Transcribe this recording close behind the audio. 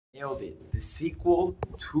nailed it. The sequel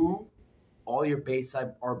to All Your Base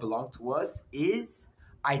Are Belong to Us is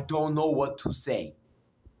I Don't Know What to Say.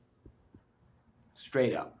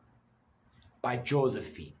 Straight up. By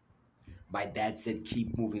Josephine. My dad said,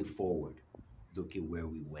 keep moving forward. Look at where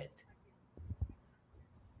we went.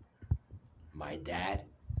 My dad,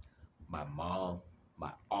 my mom,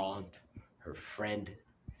 my aunt, her friend.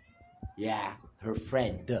 Yeah, her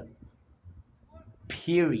friend.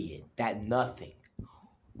 Period. That nothing.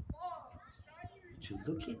 Would you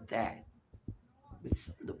look at that? It's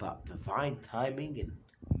something about divine timing and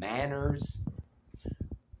manners,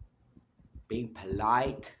 being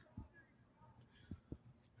polite,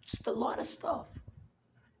 just a lot of stuff.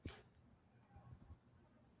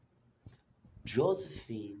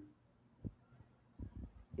 Josephine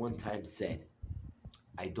one time said,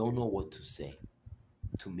 I don't know what to say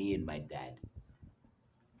to me and my dad.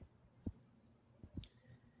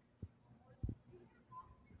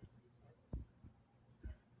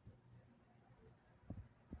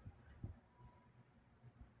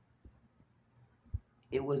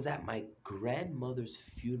 It was at my grandmother's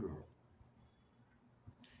funeral.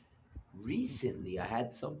 Recently, I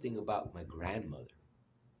had something about my grandmother.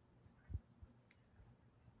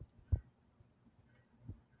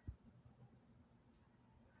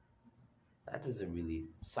 That doesn't really,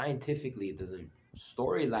 scientifically, it doesn't,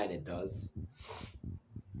 storyline it does.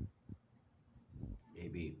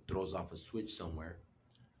 Maybe it throws off a switch somewhere.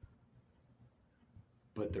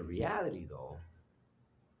 But the reality, though,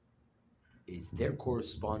 is they're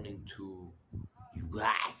corresponding to you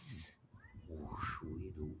guys.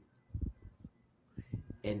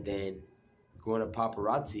 And then going to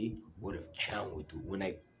paparazzi, what if Chan would do? When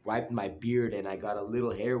I wiped my beard and I got a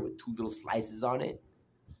little hair with 2 little slices on it.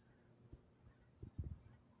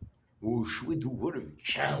 What should we do? What if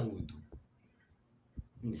Chan would do?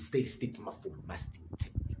 In the States to my phone, masking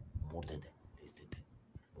technique. More than that. Less than that.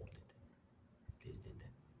 More than that. Less than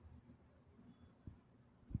that.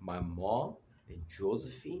 My mom and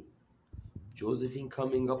Josephine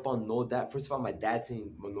coming up on No Doubt. First of all, my dad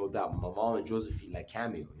saying No Doubt. My mom and Josephine like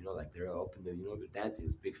cameo. You know, like they're up in the, you know, they're dancing.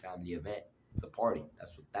 It's a big family event. It's a party.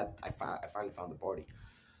 I finally found the party.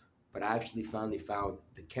 But I actually finally found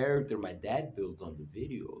the character my dad builds on the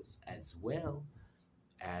videos, as well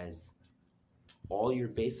as All Your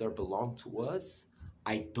Base Are Belong to Us.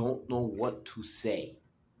 I don't know what to say.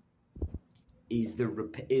 Is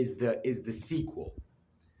the sequel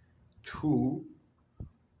to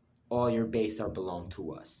All Your Base Are Belong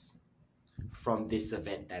to Us from this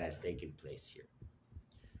event that has taken place here.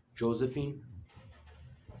 Josephine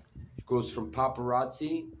goes from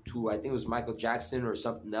paparazzi to, I think it was Michael Jackson or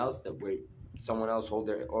something else, that where someone else hold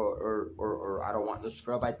their, or I don't want no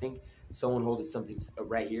scrub, I think. Someone holding something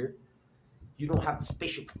right here. You don't have the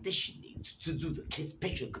spatial conditioning to do the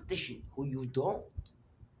spatial conditioning. Who you don't.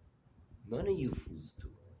 None of you fools do.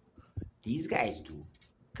 These guys do.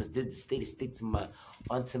 Because they're the states of my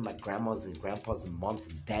aunts and my grandmas and grandpas and moms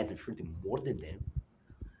and dads and everything more than them.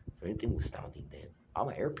 For anything astounding them. I'm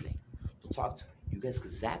an airplane. So talk to me. You guys can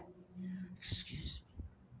zap. Excuse me.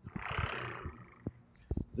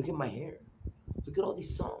 Look at my hair. Look at all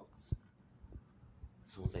these songs.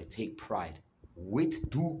 Songs I take pride. With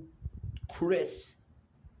do Chris.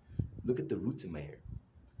 Look at the roots in my hair.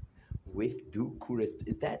 With do Chris.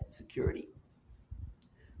 Is that security?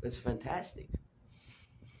 That's fantastic.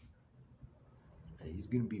 And he's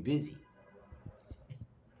gonna be busy.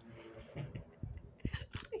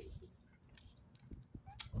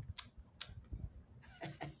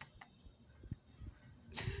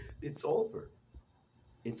 It's over.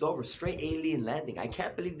 It's over. Straight alien landing. I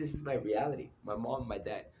can't believe this is my reality. My mom, my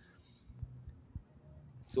dad.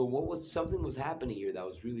 So something was happening here that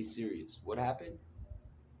was really serious. What happened?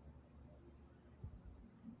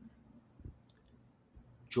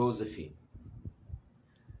 Josephine.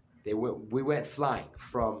 We went flying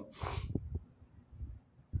from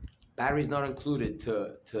Batteries Not Included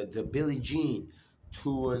to Billie Jean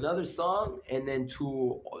to another song, and then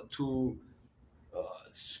to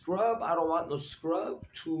Scrub, I Don't Want No Scrub,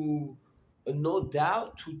 to No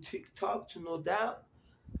Doubt, to TikTok, to No Doubt,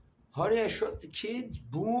 Honey, I Shrunk the Kids,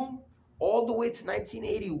 boom, all the way to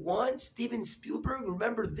 1981, Steven Spielberg,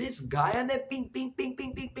 remember this guy on that, bing, bing, bing,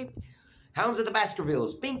 bing, bing, bing, Hounds of the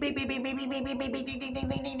Baskervilles, bing, bing, bing, bing, bing, bing, bing, bing, bing, bing, ding, ding, ding,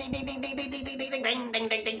 ding, ding, ding, ding, ding, ding, ding, ding, ding, ding, ring, ding,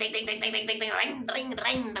 ding, ding, ding, ding, ding, ding, ding, ding, ring, ring, ring,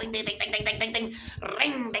 ring, ding, ding, ding, ding, ding, ding,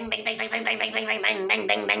 ring, ding, ding, ding, ding, ding, ding, ding, ding, ring, ding, ding, ding, ding, ding,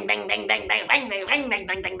 ding, ding, ring, ring, ding,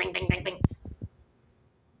 ding, ding, ding, ding, ding, ding.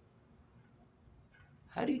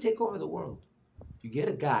 How do you take over the world? You get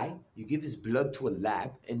a guy, you give his blood to a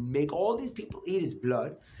lab, and make all these people eat his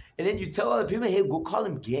blood, and then you tell other people, hey, go call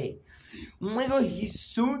him gay. Oh my god, he's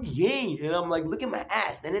so gay. And I'm like, look at my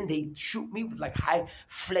ass. And then they shoot me with like high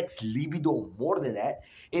flex libido, more than that.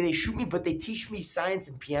 And they shoot me, but they teach me science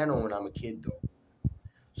and piano when I'm a kid though.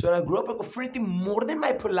 So I grew up like for anything more than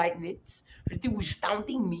my politeness, for anything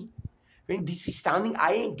astounding me, for anything astounding,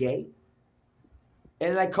 I ain't gay.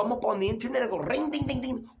 And I come up on the internet, I go ring ding ding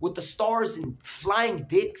ding with the stars and flying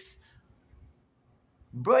dicks.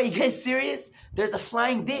 Bro, you guys serious? There's a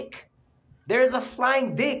flying dick. There's a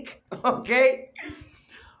flying dick, okay?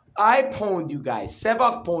 I pwned you guys.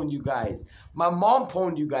 Sevak pwned you guys. My mom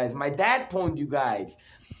pwned you guys. My dad pwned you guys.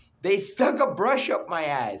 They stuck a brush up my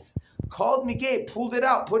ass. Called me gay, pulled it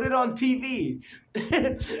out, put it on TV.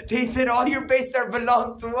 They said, all your base are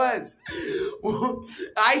belong to us.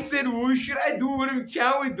 I said, what should I do? What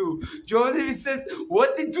can we do? Joseph says,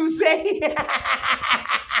 what did you say?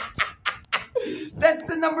 That's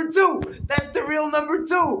the number 2. That's the real number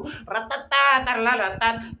 2.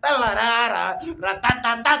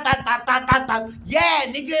 Yeah,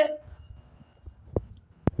 nigga.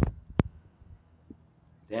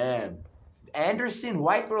 Damn. Anderson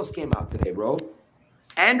White Girls came out today, bro.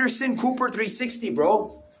 Anderson Cooper 360,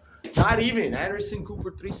 bro. Not even. Anderson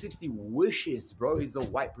Cooper 360 wishes, bro. He's a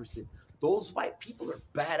white person. Those white people are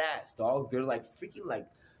badass, dog. They're like freaking like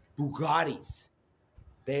Bugattis.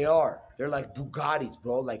 They are. They're like Bugattis,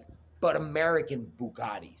 bro. Like, but American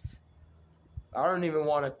Bugattis. I don't even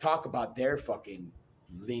want to talk about their fucking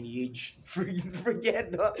lineage.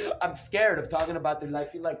 Forget. I'm scared of talking about their life.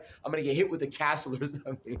 I feel like I'm gonna get hit with a castle or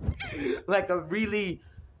something. Like a really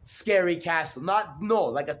scary castle.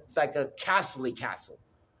 Like a castle-y castle.